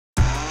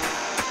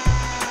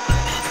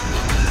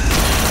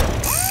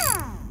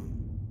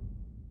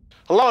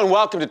Hello and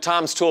welcome to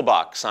Tom's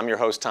Toolbox. I'm your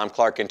host, Tom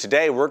Clark, and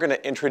today we're going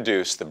to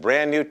introduce the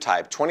brand new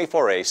Type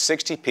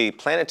 24A-60P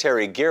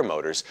Planetary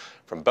Gearmotors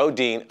from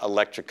Bodine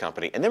Electric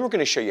Company. And then we're going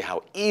to show you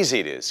how easy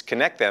it is to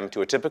connect them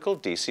to a typical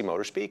DC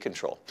motor speed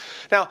control.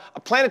 Now, a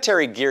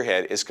planetary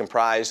gearhead is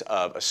comprised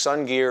of a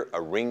sun gear, a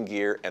ring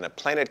gear, and a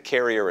planet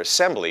carrier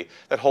assembly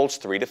that holds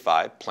 3 to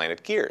 5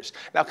 planet gears.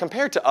 Now,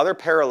 compared to other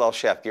parallel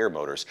shaft gear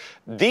motors,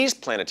 these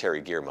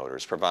planetary gear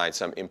motors provide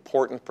some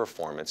important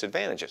performance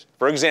advantages.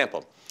 For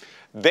example,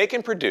 they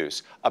can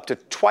produce up to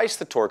twice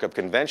the torque of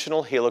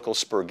conventional helical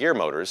spur gear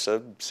motors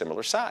of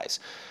similar size.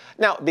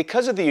 Now,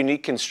 because of the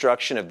unique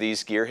construction of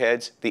these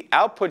gearheads, the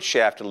output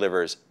shaft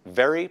delivers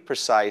very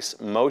precise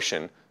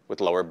motion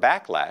with lower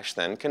backlash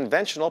than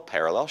conventional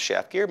parallel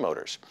shaft gear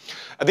motors.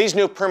 These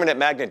new permanent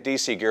magnet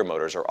DC gear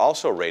motors are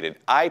also rated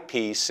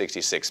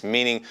IP66,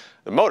 meaning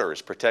the motor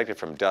is protected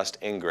from dust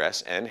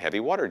ingress and heavy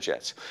water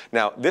jets.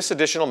 Now, this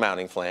additional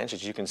mounting flange,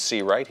 as you can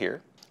see right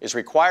here, is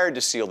required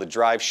to seal the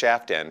drive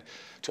shaft end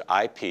to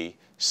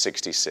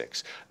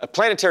IP66.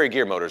 Planetary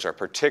gear motors are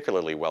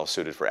particularly well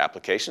suited for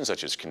applications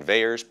such as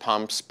conveyors,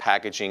 pumps,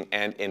 packaging,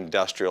 and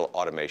industrial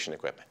automation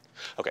equipment.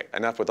 Okay,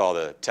 enough with all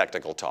the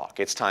technical talk.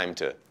 It's time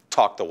to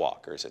talk the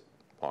walk, or is it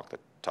walk the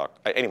talk?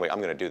 Anyway, I'm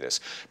going to do this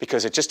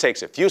because it just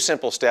takes a few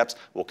simple steps.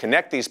 We'll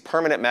connect these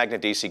permanent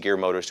magnet DC gear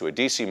motors to a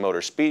DC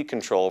motor speed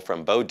control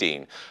from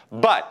Bodine.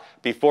 But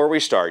before we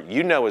start,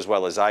 you know as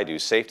well as I do,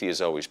 safety is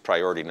always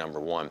priority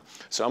number one.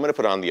 So I'm going to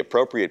put on the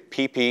appropriate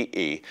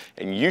PPE,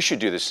 and you should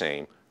do the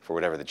same for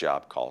whatever the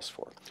job calls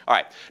for. All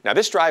right, now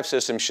this drive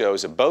system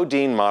shows a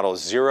Bodine model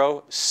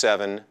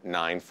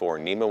 0794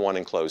 NEMA 1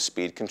 enclosed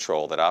speed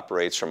control that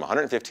operates from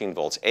 115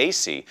 volts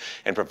AC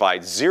and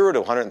provides 0 to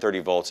 130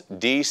 volts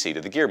DC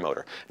to the gear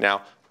motor.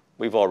 Now,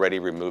 we've already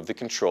removed the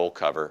control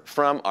cover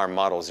from our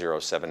model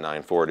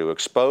 0794 to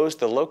expose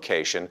the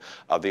location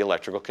of the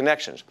electrical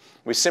connections.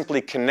 We simply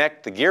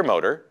connect the gear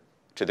motor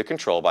to the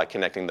control by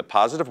connecting the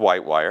positive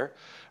white wire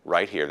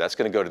right here. That's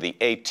going to go to the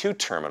A2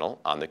 terminal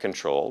on the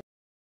control,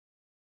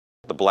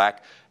 the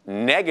black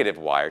negative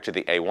wire to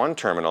the A1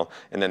 terminal,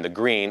 and then the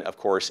green, of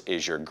course,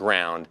 is your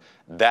ground.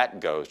 That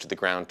goes to the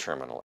ground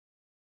terminal.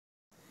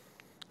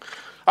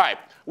 All right,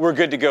 we're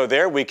good to go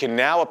there. We can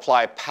now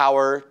apply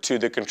power to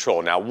the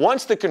control. Now,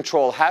 once the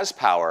control has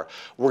power,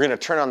 we're going to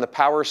turn on the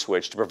power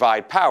switch to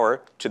provide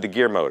power to the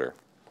gear motor.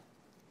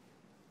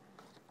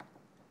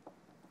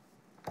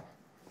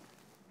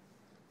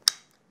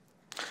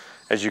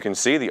 As you can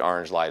see, the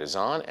orange light is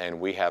on and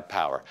we have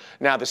power.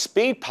 Now, the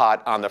speed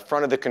pot on the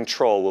front of the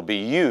control will be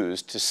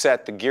used to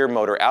set the gear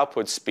motor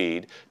output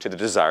speed to the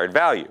desired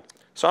value.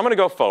 So I'm going to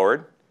go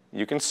forward.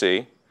 You can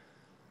see,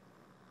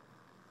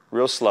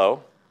 real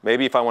slow.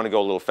 Maybe if I want to go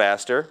a little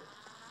faster,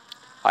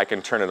 I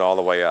can turn it all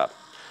the way up.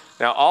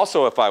 Now,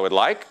 also, if I would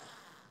like,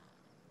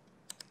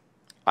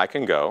 I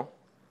can go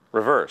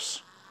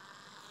reverse.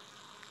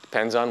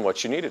 Depends on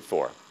what you need it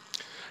for.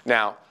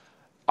 Now,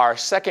 our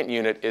second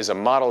unit is a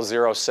model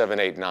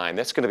 0789.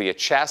 That's going to be a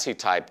chassis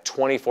type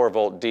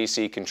 24-volt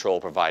DC control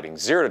providing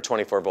 0 to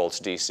 24 volts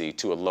DC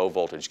to a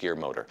low-voltage gear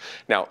motor.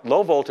 Now,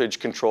 low-voltage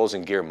controls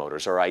and gear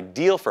motors are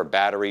ideal for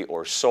battery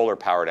or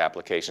solar-powered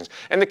applications,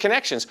 and the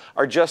connections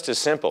are just as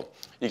simple.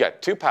 You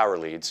got 2 power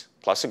leads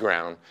plus a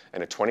ground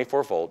and a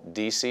 24-volt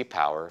DC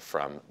power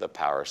from the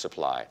power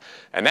supply.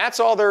 And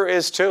that's all there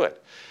is to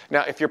it.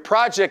 Now, if your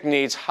project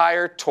needs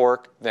higher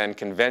torque than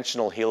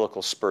conventional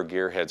helical spur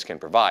gearheads can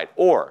provide,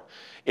 or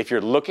if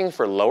you're looking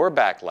for lower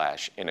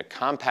backlash in a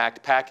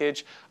compact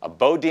package, a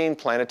Bodine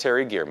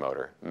planetary gear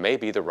motor may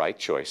be the right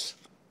choice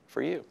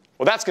for you.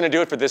 Well, that's going to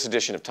do it for this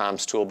edition of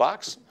Tom's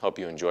Toolbox. Hope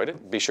you enjoyed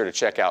it. Be sure to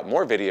check out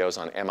more videos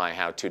on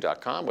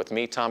mihowto.com with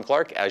me, Tom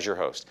Clark, as your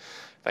host.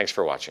 Thanks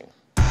for watching.